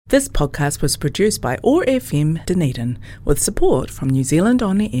This podcast was produced by OAR FM Dunedin with support from New Zealand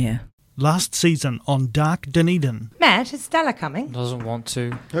On the Air. Last season on Dark Dunedin. Matt, is Stella coming? Doesn't want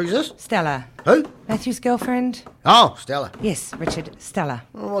to. Who's this? Stella. Who? Matthew's girlfriend? Oh, Stella. Yes, Richard, Stella.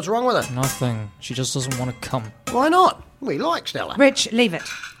 Well, what's wrong with her? Nothing. She just doesn't want to come. Why not? We like Stella. Rich, leave it.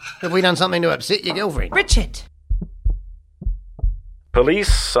 Have we done something to upset your girlfriend? Richard!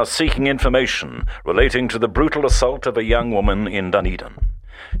 Police are seeking information relating to the brutal assault of a young woman in Dunedin.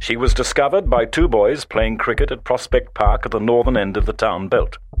 She was discovered by two boys playing cricket at Prospect Park at the northern end of the town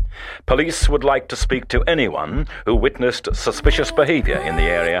belt. Police would like to speak to anyone who witnessed suspicious behaviour in the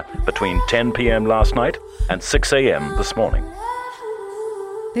area between 10 p.m. last night and 6 a.m. this morning.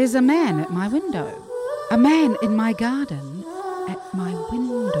 There's a man at my window. A man in my garden at my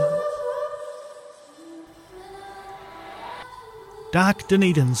window. Dark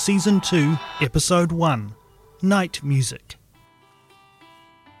Dunedin Season 2, Episode 1, Night Music.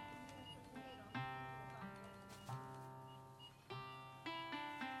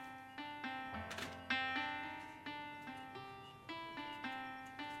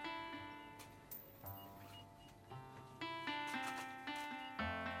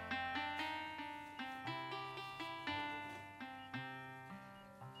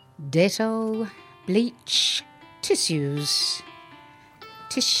 Dettol, bleach, tissues.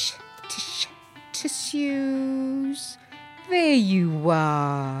 Tissues. There you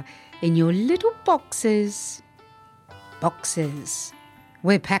are, in your little boxes. Boxes.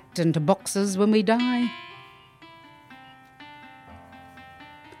 We're packed into boxes when we die.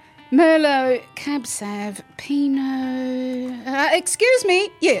 Merlot, Cab Sav, Pinot... excuse me,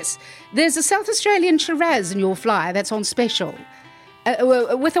 yes, there's a South Australian Shiraz in your flyer that's on special.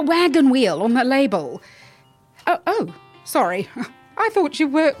 With a wagon wheel on the label. Oh, sorry. I thought you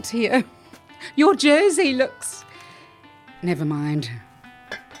worked here. Your jersey looks... Never mind.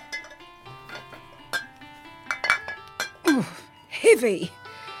 Oh, heavy.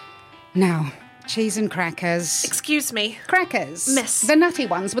 Now, cheese and crackers. Excuse me. Crackers. Miss. The nutty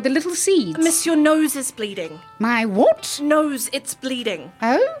ones with the little seeds. Miss, your nose is bleeding. My what? Nose, it's bleeding.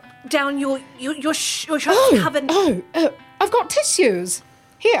 Oh? Down your shirt's covered... I've got tissues.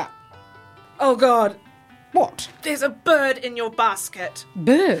 Here. Oh, God. What? There's a bird in your basket.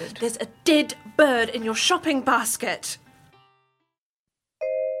 Bird? There's a dead bird in your shopping basket.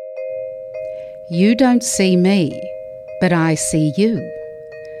 You don't see me, but I see you.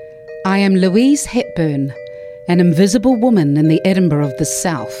 I am Louise Hepburn, an invisible woman in the Edinburgh of the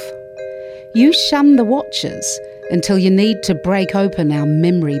South. You shun the watchers until you need to break open our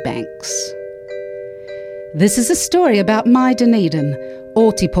memory banks. This is a story about my Dunedin,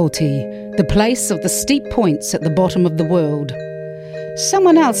 Ōtepoti, the place of the steep points at the bottom of the world.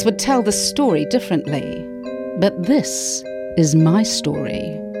 Someone else would tell the story differently, but this is my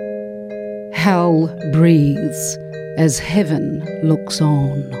story. Hell breathes as heaven looks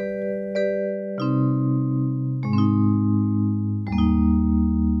on.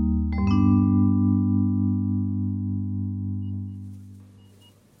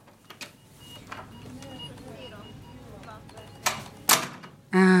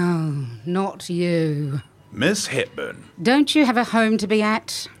 Oh, not you. Miss Hepburn. Don't you have a home to be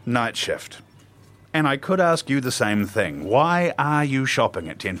at? Night shift. And I could ask you the same thing. Why are you shopping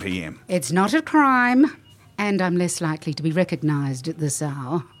at 10 p.m? It's not a crime, and I'm less likely to be recognised at this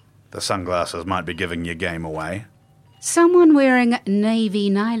hour. The sunglasses might be giving your game away. Someone wearing navy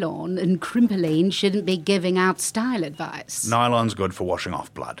nylon and crimpolene shouldn't be giving out style advice. Nylon's good for washing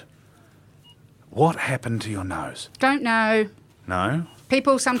off blood. What happened to your nose? Don't know. No?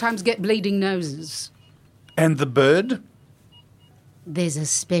 People sometimes get bleeding noses. And the bird? There's a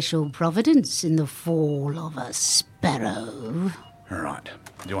special providence in the fall of a sparrow. Right.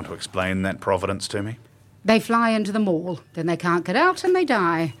 Do you want to explain that providence to me? They fly into the mall, then they can't get out and they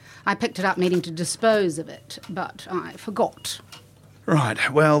die. I picked it up meaning to dispose of it, but I forgot.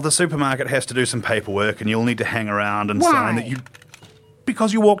 Right. Well, the supermarket has to do some paperwork and you'll need to hang around and sign that you...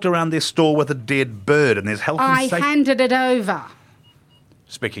 Because you walked around their store with a dead bird and there's health and safety... I handed it over.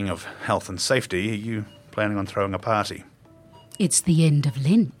 Speaking of health and safety, are you planning on throwing a party? It's the end of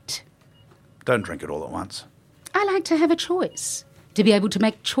Lent. Don't drink it all at once. I like to have a choice, to be able to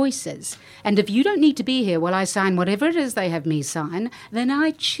make choices. And if you don't need to be here while I sign whatever it is they have me sign, then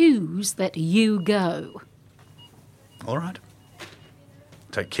I choose that you go. All right.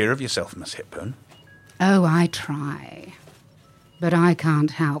 Take care of yourself, Miss Hepburn. Oh, I try. But I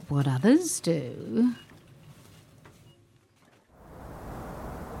can't help what others do.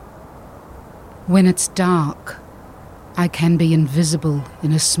 When it's dark, I can be invisible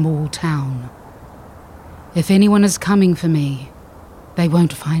in a small town. If anyone is coming for me, They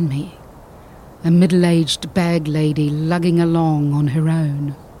won't find me. A middle-aged bag lady lugging along on her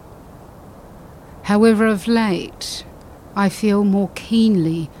own. However, of late, I feel more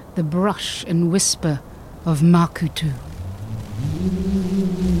keenly the brush and whisper of Makutu.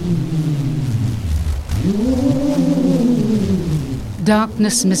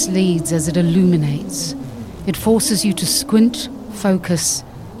 Darkness misleads as it illuminates. It forces you to squint, focus,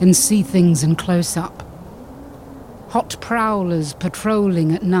 and see things in close-up. Hot prowlers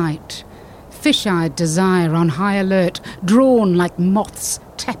patrolling at night. Fish-eyed desire on high alert, drawn like moths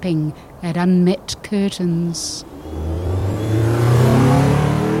tapping at unmet curtains.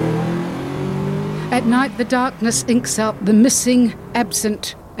 At night the darkness inks up the missing,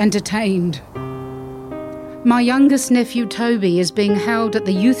 absent, and detained. My youngest nephew Toby is being held at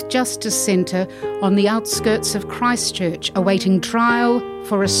the Youth Justice Centre on the outskirts of Christchurch, awaiting trial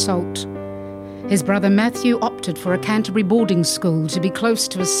for assault. His brother Matthew opted for a Canterbury boarding school to be close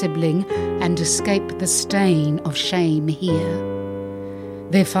to a sibling and escape the stain of shame here.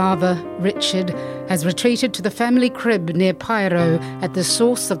 Their father, Richard, has retreated to the family crib near Pyro at the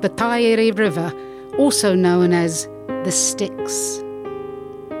source of the Tairi River, also known as the Styx.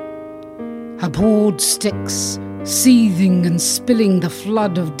 Abhorred Styx, seething and spilling the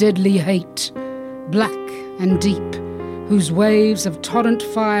flood of deadly hate, black and deep, whose waves of torrent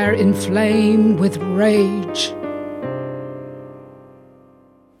fire inflame with rage.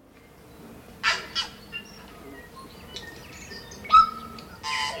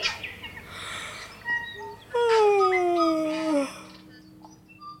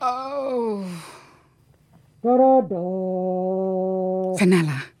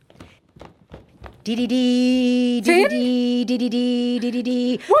 Fenella. Dee-dee-dee, dee-dee-dee, dee-dee-dee,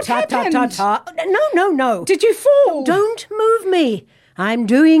 dee-dee-dee. What Ta-ta-ta-ta. happened? No. Did you fall? Don't move me. I'm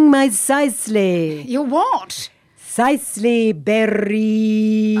doing my Sicely. Your what? Sicely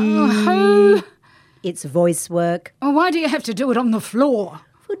berry. Oh. It's voice work. Oh, why do you have to do it on the floor?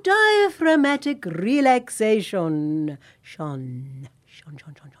 For diaphragmatic relaxation. Shon.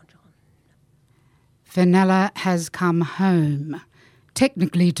 Fenella has come home.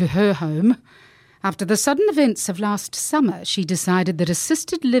 Technically to her home. After the sudden events of last summer, she decided that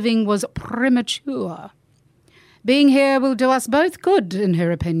assisted living was premature. Being here will do us both good, in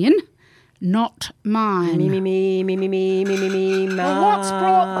her opinion. Not mine. Me, Well, what's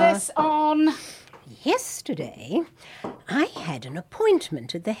brought this on? Yesterday, I had an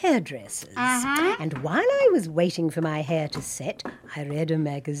appointment at the hairdresser's. Uh-huh. And while I was waiting for my hair to set, I read a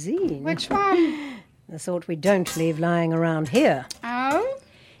magazine. Which one? The sort we don't leave lying around here. Oh?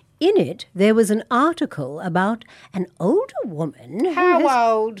 In it, there was an article about an older woman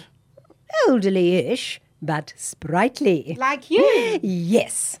How old? elderly-ish, but sprightly. Like you?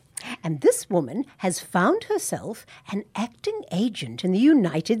 Yes. And this woman has found herself an acting agent in the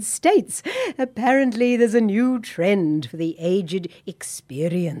United States. Apparently there's a new trend for the aged,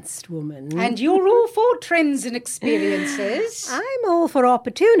 experienced woman. And you're all for trends and experiences? I'm all for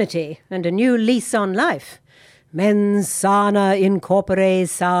opportunity and a new lease on life. Mens sana in corpore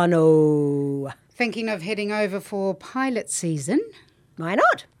sano. Thinking of heading over for pilot season? Why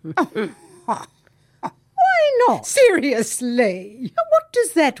not? Why not? Seriously? What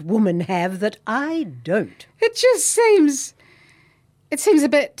does that woman have that I don't? It just seems... It seems a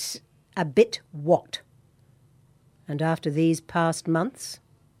bit... A bit what? And after these past months?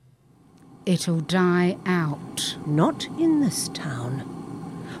 It'll die out. Not in this town.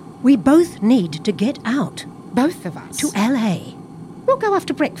 We both need to get out. Both of us. To LA. We'll go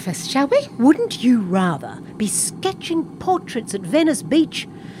after breakfast, shall we? Wouldn't you rather be sketching portraits at Venice Beach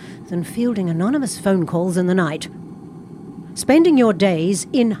than fielding anonymous phone calls in the night? Spending your days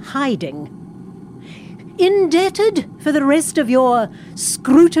in hiding? Indebted for the rest of your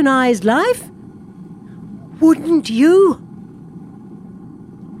scrutinized life? Wouldn't you?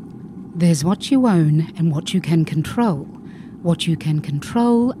 There's what you own and what you can control. What you can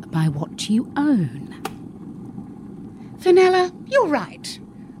control by what you own. Fenella, you're right.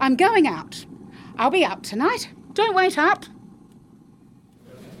 I'm going out. I'll be out tonight. Don't wait up.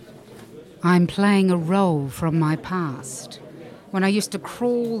 I'm playing a role from my past, when I used to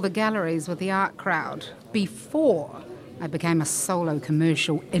crawl the galleries with the art crowd, before I became a solo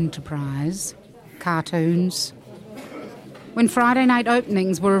commercial enterprise. Cartoons. When Friday night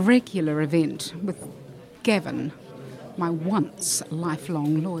openings were a regular event with Gavin, my once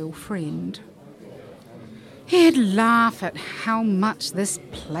lifelong loyal friend. He'd laugh at how much this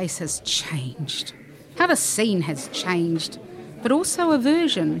place has changed, how the scene has changed, but also a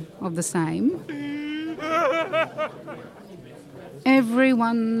version of the same.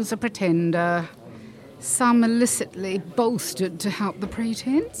 Everyone's a pretender, Some illicitly bolstered to help the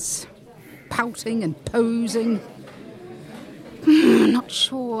pretense, pouting and posing. Not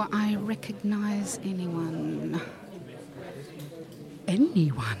sure I recognise anyone.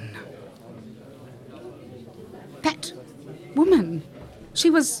 Anyone? That woman. She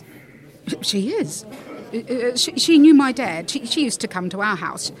is. She knew my dad. She used to come to our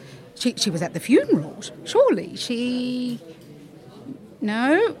house. She was at the funeral. Surely she...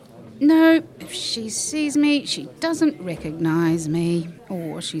 No. If she sees me, she doesn't recognise me.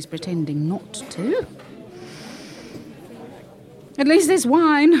 Or she's pretending not to. At least there's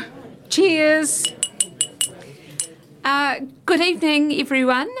wine. Cheers. Good evening,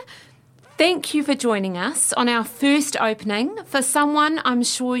 everyone. Thank you for joining us on our first opening for someone I'm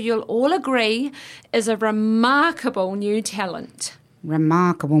sure you'll all agree is a remarkable new talent.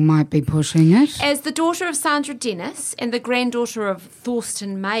 Remarkable might be pushing it. As the daughter of Sandra Dennis and the granddaughter of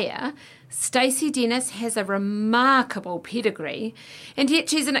Thorsten Mayer, Stacey Dennis has a remarkable pedigree, and yet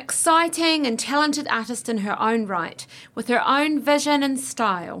she's an exciting and talented artist in her own right, with her own vision and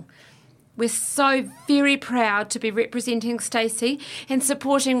style. We're so very proud to be representing Stacey and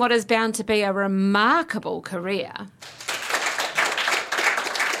supporting what is bound to be a remarkable career.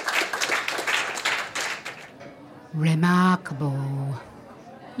 Remarkable.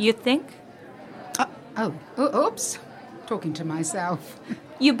 You think? Oops. Talking to myself.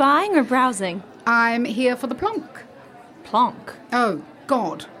 You buying or browsing? I'm here for the plonk. Plonk? Oh,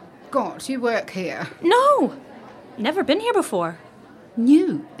 God, you work here. No! Never been here before.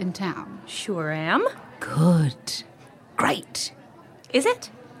 New in town. Sure am. Good. Great. Is it?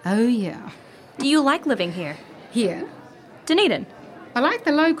 Oh, yeah. Do you like living here? Here? Dunedin? I like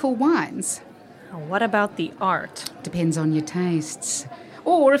the local wines. What about the art? Depends on your tastes.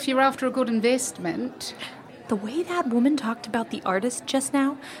 Or if you're after a good investment. The way that woman talked about the artist just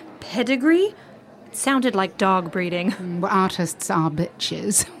now, pedigree, it sounded like dog breeding. Well, artists are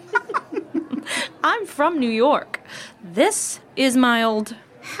bitches. I'm from New York. This is my old...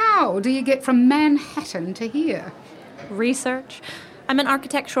 How do you get from Manhattan to here? Research. I'm an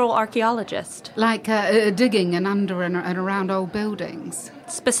architectural archaeologist. Like digging and under and around old buildings?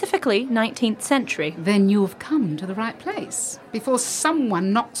 Specifically 19th century. Then you've come to the right place. Before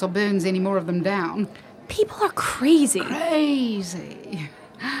someone knocks or burns any more of them down. People are crazy. Crazy.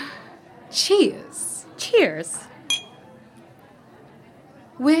 Cheers. Cheers.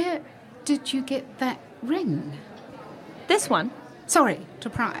 Where did you get that ring? This one? Sorry to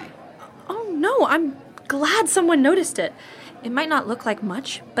pry. Oh, no, I'm glad someone noticed it. It might not look like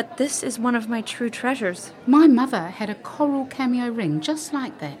much, but this is one of my true treasures. My mother had a coral cameo ring just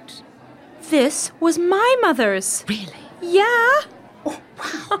like that. This was my mother's. Really? Yeah. Oh,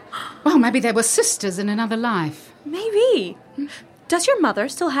 wow. Well, maybe they were sisters in another life. Maybe. Does your mother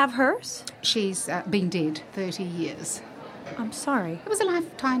still have hers? She's been dead 30 years. I'm sorry. It was a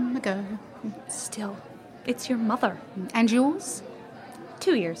lifetime ago. Still, it's your mother. And yours?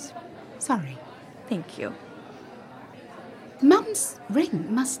 2 years. Sorry. Thank you. Mum's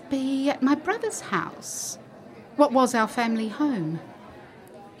ring must be at my brother's house. What was our family home?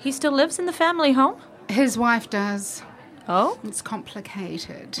 He still lives in the family home? His wife does. Oh? It's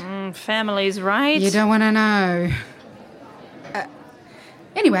complicated. Family's right. You don't want to know.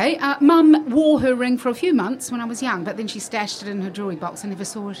 Anyway, Mum wore her ring for a few months when I was young, but then she stashed it in her jewellery box and never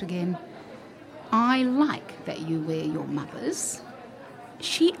saw it again. I like that you wear your mother's.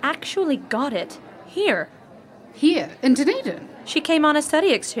 She actually got it here. Here, in Dunedin? She came on a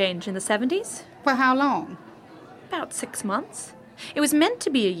study exchange in the 70s. For how long? About 6 months. It was meant to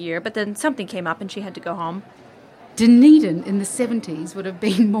be a year, but then something came up and she had to go home. Dunedin in the 70s would have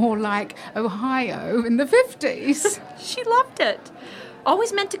been more like Ohio in the 50s. She loved it.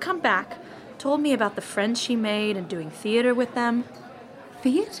 Always meant to come back. Told me about the friends she made and doing theatre with them.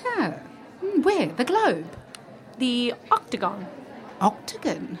 Theatre? Where? The Globe? The Octagon.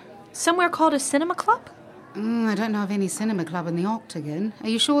 Octagon? Somewhere called a cinema club? I don't know of any cinema club in the Octagon. Are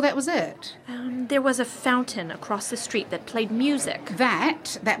you sure that was it? There was a fountain across the street that played music.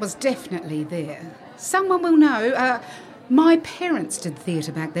 That was definitely there. Someone will know. My parents did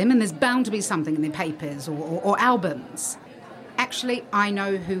theatre back then, and there's bound to be something in their papers or albums. Actually, I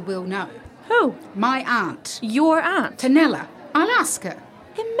know who will know. Who? My aunt. Your aunt? Fenella. I'll ask her.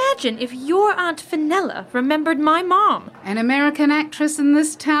 Imagine if your Aunt Fenella remembered my mom. An American actress in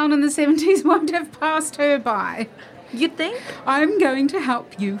this town in the 70s won't have passed her by. You think? I'm going to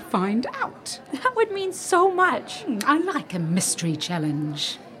help you find out. That would mean so much. I like a mystery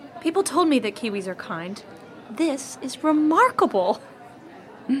challenge. People told me that Kiwis are kind. This is remarkable.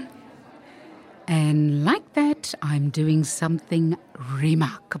 And like that, I'm doing something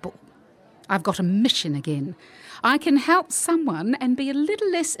remarkable. I've got a mission again. I can help someone and be a little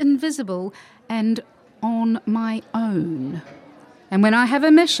less invisible and on my own. And when I have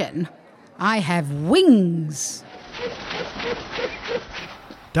a mission, I have wings.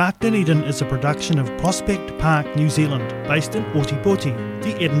 Dark Dunedin is a production of Prospect Park, New Zealand, based in Ōtepoti,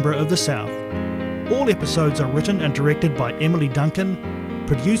 the Edinburgh of the South. All episodes are written and directed by Emily Duncan,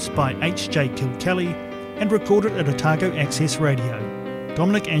 produced by H.J. Kilkelly, and recorded at Otago Access Radio.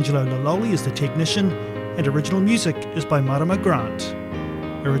 Dominic Angelo Laloli is the technician, and original music is by Marama Grant.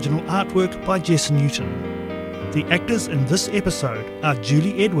 Original artwork by Jess Newton. The actors in this episode are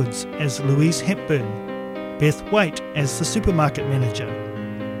Julie Edwards as Louise Hepburn, Beth Waite as the supermarket manager,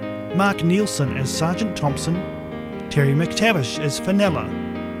 Mark Nielsen as Sergeant Thompson, Terry McTavish as Fenella,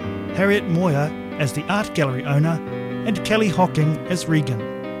 Harriet Moyer as the art gallery owner, and Kelly Hocking as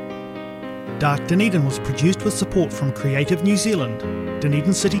Regan. Dark Dunedin was produced with support from Creative New Zealand,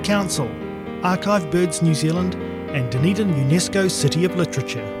 Dunedin City Council, Archive Birds New Zealand, and Dunedin UNESCO City of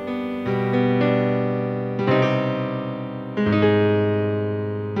Literature.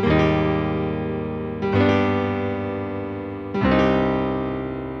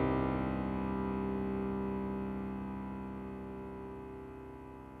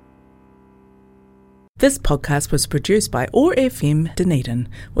 This podcast was produced by OAR FM Dunedin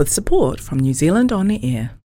with support from New Zealand On the Air.